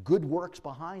good works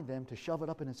behind them to shove it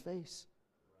up in His face.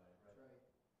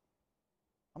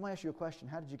 I'm going to ask you a question.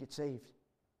 How did you get saved?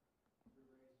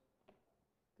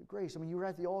 Through grace. I mean, you were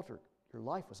at the altar. Your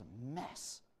life was a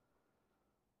mess.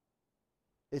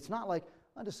 It's not like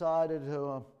I decided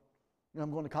to,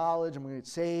 I'm going to college, I'm going to get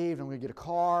saved, I'm going to get a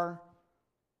car.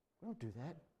 We don't do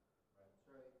that.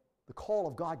 The call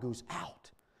of God goes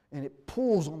out, and it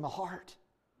pulls on the heart.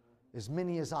 As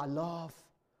many as I love,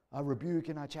 I rebuke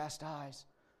and I chastise.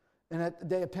 And at the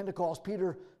day of Pentecost,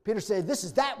 Peter said, this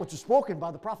is that which was spoken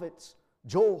by the prophets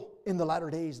Joel in the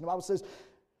latter days. And the Bible says,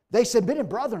 they submitted,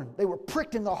 brethren. They were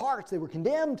pricked in their hearts. They were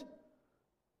condemned.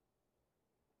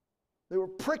 They were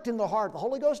pricked in the heart. The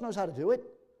Holy Ghost knows how to do it.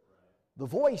 The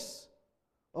voice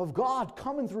of God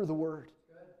coming through the Word.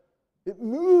 It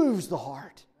moves the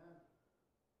heart.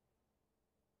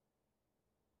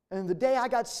 And the day I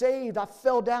got saved, I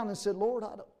fell down and said, Lord,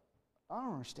 I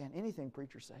don't understand anything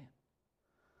preacher's saying.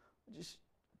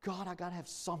 God, I got to have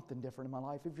something different in my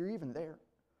life, if you're even there.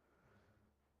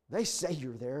 They say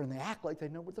you're there, and they act like they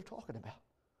know what they're talking about.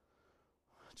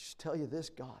 I just tell you this,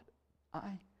 God,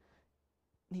 I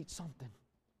need something.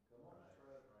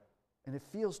 And it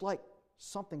feels like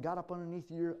something got up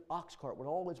underneath your ox cart with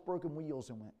all its broken wheels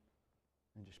and went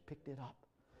and just picked it up.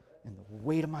 And the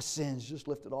weight of my sins just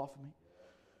lifted off of me.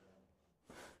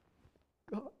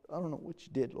 God, I don't know what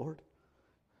you did, Lord.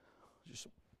 Just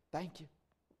thank you.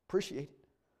 Appreciate it.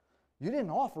 You didn't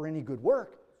offer any good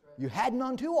work. You had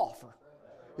none to offer.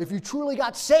 If you truly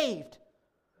got saved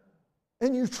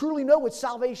and you truly know what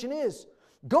salvation is,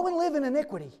 go and live in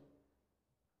iniquity.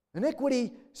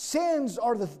 Iniquity, sins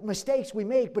are the mistakes we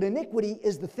make, but iniquity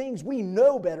is the things we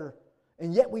know better,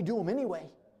 and yet we do them anyway.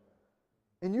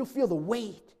 And you'll feel the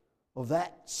weight of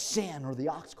that sin or the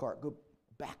ox cart go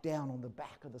back down on the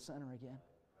back of the center again.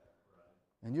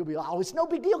 And you'll be like, oh, it's no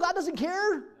big deal. God doesn't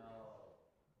care.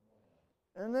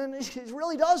 And then it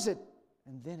really doesn't.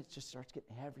 And then it just starts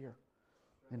getting heavier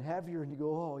and heavier, and you go,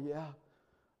 oh yeah,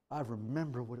 I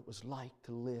remember what it was like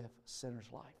to live a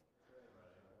sinner's life.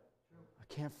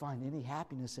 I can't find any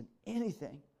happiness in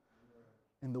anything.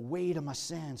 And the weight of my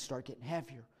sins start getting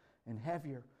heavier and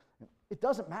heavier. It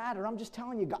doesn't matter. I'm just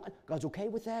telling you, God's okay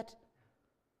with that.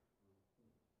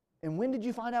 And when did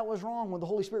you find out what was wrong? When the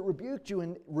Holy Spirit rebuked you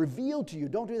and revealed to you,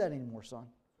 don't do that anymore, son.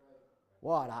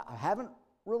 What? I haven't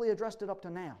really addressed it up to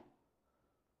now.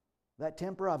 That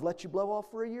temper, I've let you blow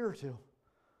off for a year or two.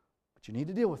 But you need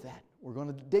to deal with that. We're going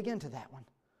to dig into that one.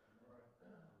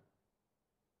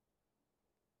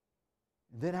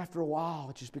 And then after a while,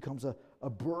 it just becomes a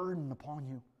burden upon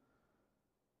you.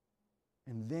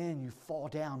 And then you fall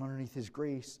down underneath His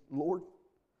grace. Lord,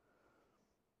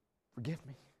 forgive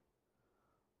me.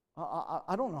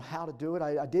 I don't know how to do it.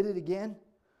 I did it again.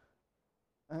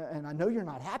 And I know you're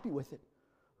not happy with it.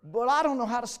 But I don't know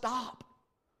how to stop.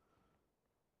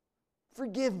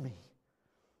 Forgive me.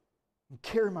 And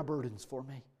carry my burdens for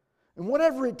me. And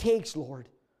whatever it takes, Lord,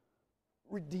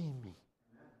 redeem me.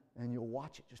 And you'll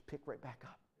watch it just pick right back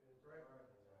up.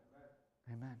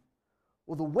 Amen.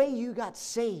 Well, the way you got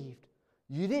saved,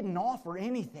 you didn't offer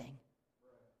anything.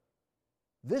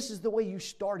 This is the way you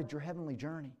started your heavenly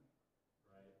journey.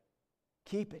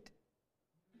 Keep it.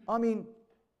 I mean,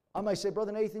 I might say,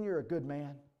 Brother Nathan, you're a good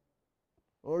man.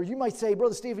 Or you might say,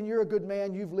 Brother Stephen, you're a good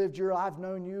man. I've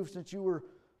known you since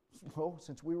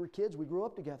since we were kids. We grew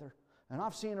up together. And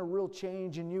I've seen a real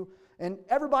change in you. And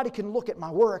everybody can look at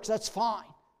my works. That's fine.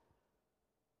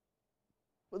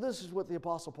 But this is what the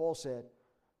Apostle Paul said.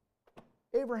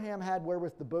 Abraham had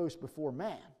wherewith to boast before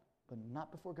man, but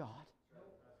not before God.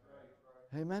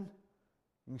 Amen?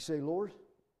 You can say, Lord,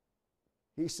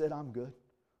 He said I'm good,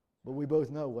 but we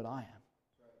both know what I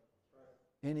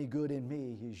am. Any good in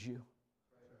me is you.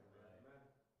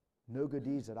 No good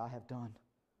deeds that I have done.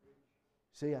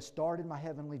 See, I started my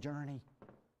heavenly journey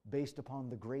based upon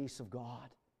the grace of God.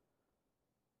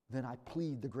 Then I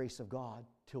plead the grace of God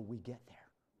till we get there.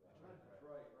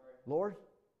 Lord,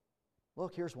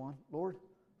 look, here's one. Lord,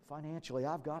 financially,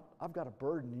 I've got a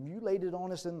burden, and you laid it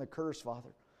on us in the curse, Father.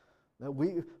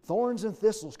 That thorns and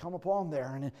thistles come upon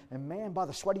there, and man, by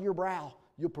the sweat of your brow,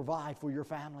 you'll provide for your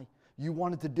family. You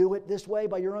wanted to do it this way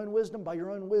by your own wisdom,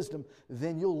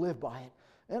 then you'll live by it.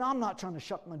 And I'm not trying to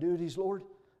shuck my duties, Lord.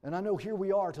 And I know here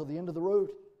we are till the end of the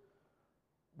road.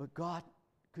 But God,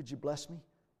 could you bless me?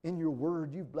 In your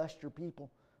word, you've blessed your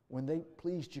people. When they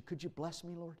pleased you, could you bless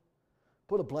me, Lord?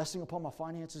 Put a blessing upon my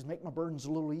finances, make my burdens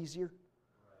a little easier.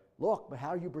 Right. Look, but how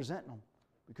are you presenting them?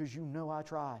 Because you know I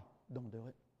try. Don't do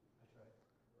it. Right.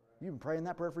 You've been praying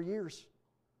that prayer for years.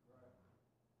 Right.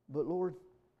 But Lord,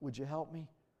 would you help me?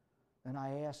 And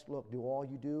I ask, look, do all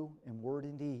you do in word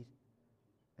and deed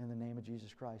in the name of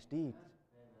Jesus Christ. Deed. Right.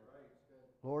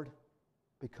 Lord,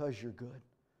 because you're good.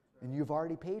 And you've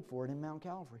already paid for it in Mount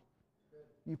Calvary.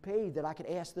 You paid that I could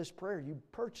ask this prayer. You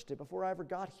purchased it before I ever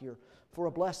got here for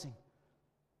a blessing.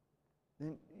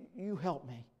 Then you help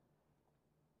me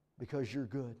because you're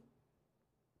good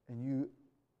and you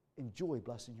enjoy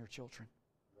blessing your children.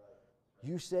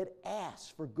 You said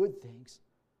ask for good things.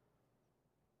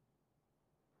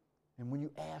 And when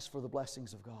you ask for the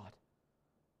blessings of God,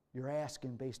 you're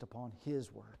asking based upon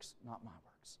His works, not my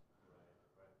works.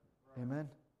 Amen?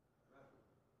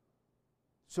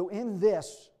 So in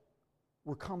this,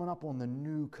 we're coming up on the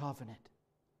new covenant.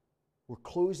 We're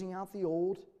closing out the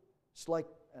old. It's like,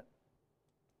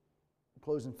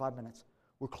 close in 5 minutes.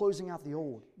 We're closing out the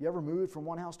old. You ever moved from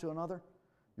one house to another?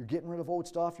 You're getting rid of old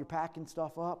stuff. You're packing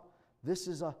stuff up. This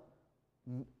is an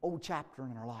old chapter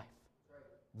in our life.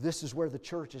 This is where the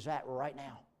church is at right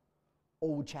now.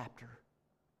 Old chapter.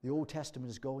 The Old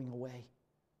Testament is going away.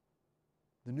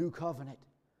 The new covenant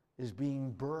is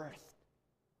being birthed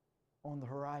on the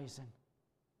horizon.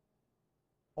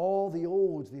 All the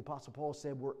olds, the Apostle Paul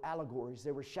said, were allegories.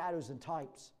 They were shadows and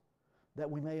types that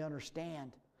we may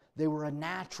understand. They were a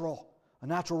natural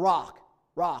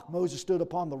rock. Moses stood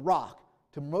upon the rock.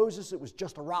 To Moses, it was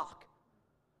just a rock.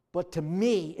 But to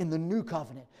me, in the new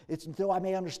covenant, it's until I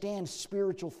may understand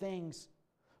spiritual things.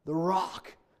 The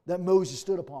rock that Moses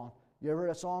stood upon. You ever heard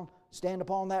that song? Stand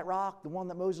upon that rock, the one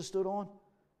that Moses stood on?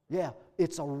 Yeah,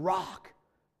 it's a rock.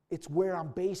 It's where I'm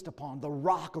based upon, the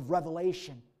rock of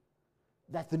revelation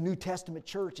that the New Testament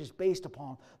church is based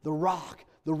upon. The rock,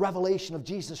 the revelation of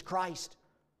Jesus Christ.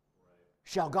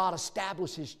 Shall God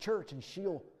establish His church and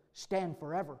she'll stand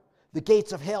forever. The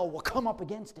gates of hell will come up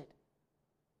against it.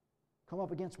 Come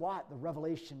up against what? The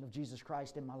revelation of Jesus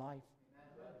Christ in my life.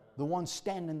 The one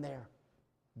standing there,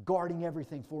 guarding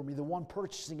everything for me. The one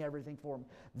purchasing everything for me.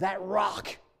 That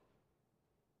rock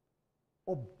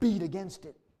will beat against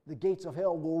it. The gates of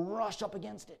hell will rush up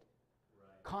against it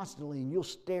constantly, and you'll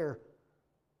stare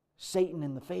Satan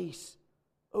in the face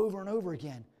over and over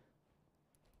again.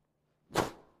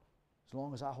 As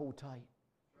long as I hold tight.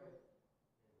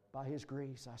 By His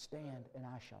grace I stand and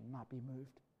I shall not be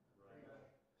moved.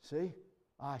 See?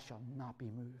 I shall not be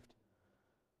moved.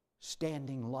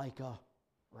 Standing like a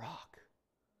rock.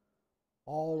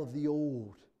 All of the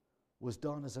old was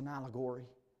done as an allegory,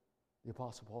 the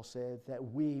Apostle Paul said, that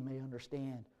we may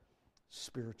understand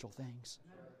spiritual things.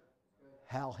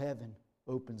 How heaven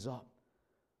opens up.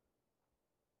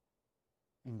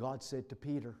 And God said to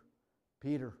Peter,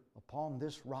 Peter, upon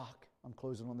this rock, I'm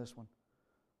closing on this one,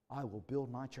 I will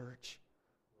build my church.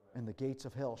 and the gates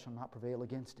of hell shall not prevail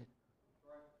against it.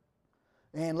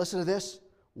 And listen to this.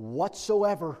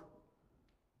 Whatsoever,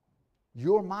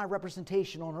 you're my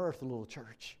representation on earth, little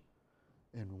church.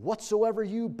 And whatsoever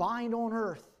you bind on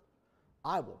earth,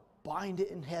 I will bind it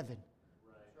in heaven.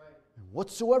 And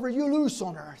whatsoever you loose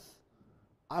on earth,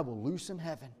 I will loose in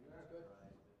heaven.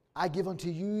 I give unto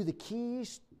you the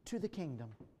keys to the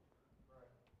kingdom.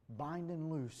 Bind and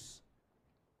loose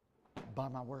by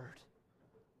my word.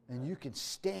 And you can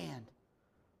stand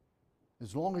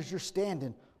as long as you're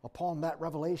standing upon that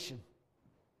revelation.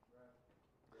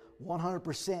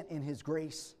 100% in His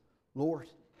grace. Lord,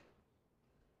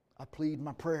 I plead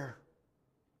my prayer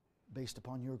based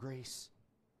upon your grace.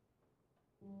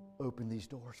 Open these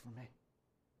doors for me.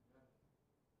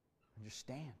 And just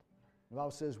stand. The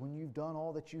Bible says when you've done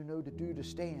all that you know to do to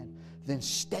stand, then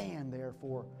stand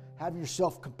therefore. Have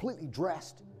yourself completely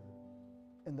dressed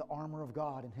in the armor of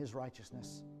God and His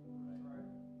righteousness.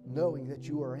 Knowing that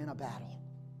you are in a battle.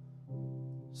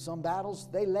 Some battles,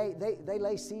 they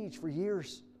lay siege for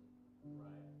years.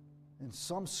 And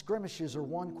some skirmishes are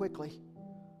won quickly.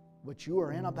 But you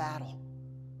are in a battle.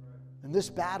 And this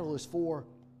battle is for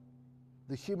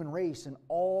the human race and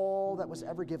all that was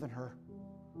ever given her.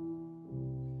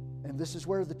 And this is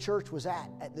where the church was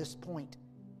at this point.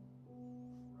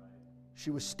 She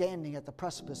was standing at the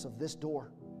precipice of this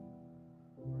door.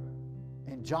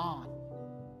 And John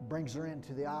brings her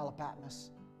into the Isle of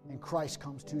Patmos. And Christ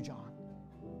comes to John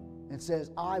and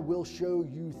says, I will show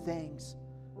you things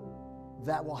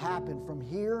that will happen from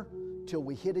here till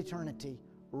we hit eternity.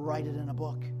 Write it in a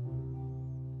book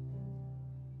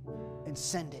and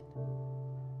send it.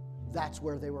 That's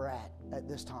where they were at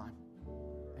this time.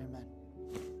 Amen.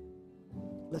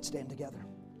 Let's stand together.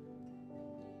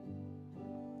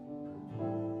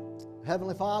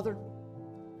 Heavenly Father,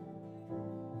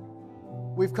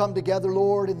 we've come together,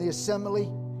 Lord, in the assembly.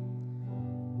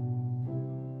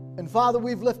 And Father,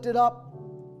 we've lifted up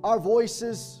our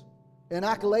voices in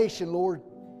accolation, Lord,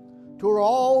 to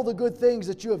all the good things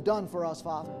that you have done for us,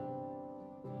 Father.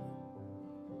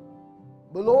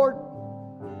 But Lord,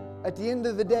 at the end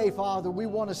of the day, Father, we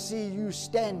want to see you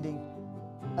standing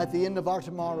at the end of our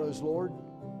tomorrows, Lord.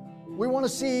 We want to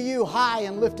see you high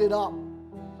and lifted up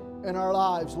in our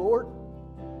lives, Lord.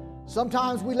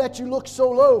 Sometimes we let you look so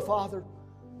low, Father.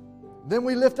 Then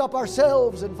we lift up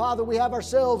ourselves, and Father, we have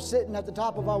ourselves sitting at the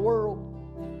top of our world.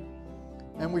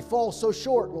 And we fall so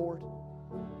short, Lord.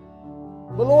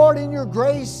 But Lord, in your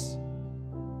grace,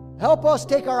 help us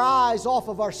take our eyes off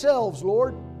of ourselves,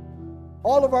 Lord.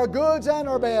 All of our goods and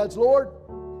our bads, Lord.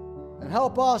 And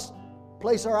help us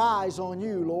place our eyes on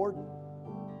you, Lord.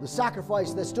 The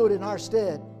sacrifice that stood in our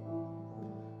stead.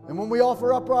 And when we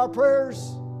offer up our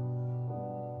prayers,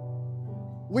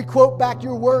 we quote back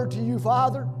your word to you,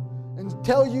 Father, and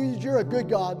tell you that you're a good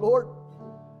God, Lord.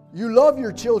 You love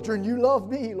your children. You love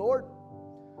me, Lord.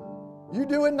 You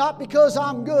do it not because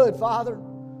I'm good, Father,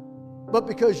 but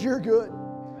because you're good.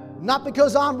 Not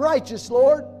because I'm righteous,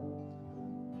 Lord.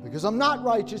 Because I'm not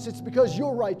righteous, it's because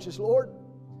you're righteous, Lord.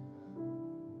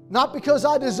 Not because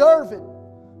I deserve it,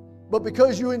 but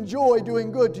because you enjoy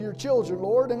doing good to your children,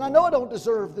 Lord. And I know I don't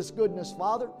deserve this goodness,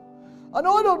 Father. I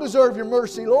know I don't deserve your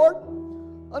mercy, Lord.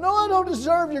 I know I don't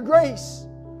deserve your grace.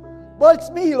 But it's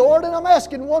me, Lord, and I'm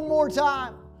asking one more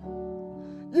time.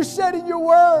 You said in your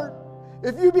word,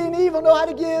 if you being evil know how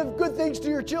to give good things to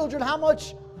your children, how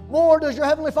much more does your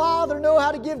Heavenly Father know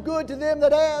how to give good to them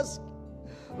that ask?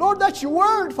 Lord, that's your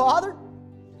word, Father.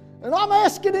 And I'm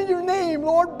asking in your name,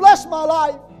 Lord, bless my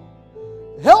life.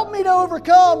 Help me to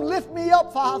overcome. Lift me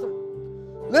up, Father.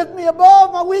 Lift me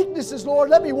above my weaknesses, Lord.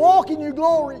 Let me walk in your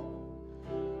glory.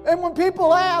 And when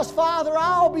people ask, Father,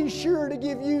 I'll be sure to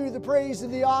give you the praise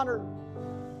and the honor.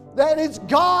 That it's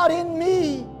God in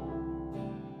me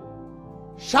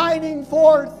shining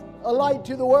forth a light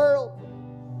to the world.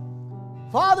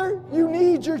 Father, you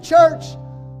need your church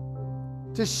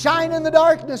to shine in the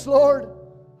darkness, Lord.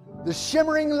 The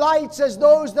shimmering lights as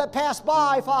those that pass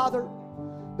by, Father,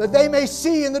 that they may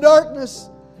see in the darkness.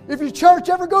 If your church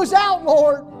ever goes out,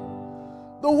 Lord,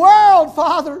 the world,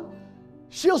 Father,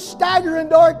 she'll stagger in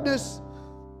darkness.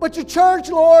 But your church,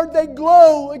 Lord, they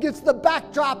glow against the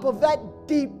backdrop of that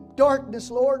deep darkness,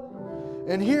 Lord.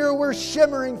 And here we're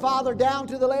shimmering, Father, down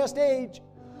to the last age.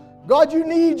 God, you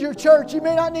need your church. You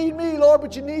may not need me, Lord,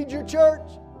 but you need your church.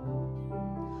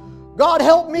 God,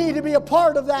 help me to be a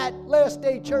part of that last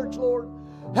day church, Lord.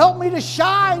 Help me to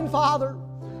shine, Father,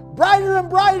 brighter and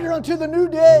brighter unto the new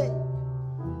day.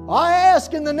 I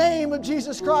ask in the name of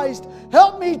Jesus Christ,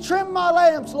 help me trim my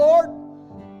lamps, Lord.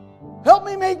 Help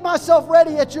me make myself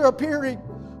ready at your appearing.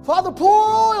 Father,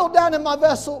 pour oil down in my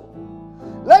vessel.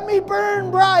 Let me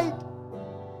burn bright,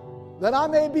 that I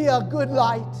may be a good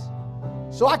light.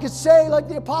 So I could say, like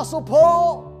the Apostle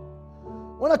Paul,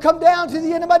 when I come down to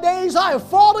the end of my days, I have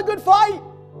fought a good fight.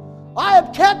 I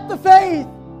have kept the faith.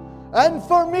 And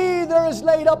for me there is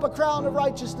laid up a crown of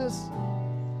righteousness.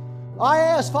 I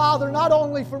ask, Father, not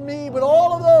only for me, but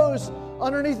all of those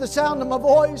underneath the sound of my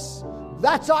voice.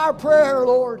 That's our prayer,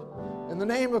 Lord. In the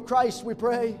name of Christ we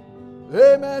pray.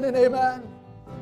 Amen and amen.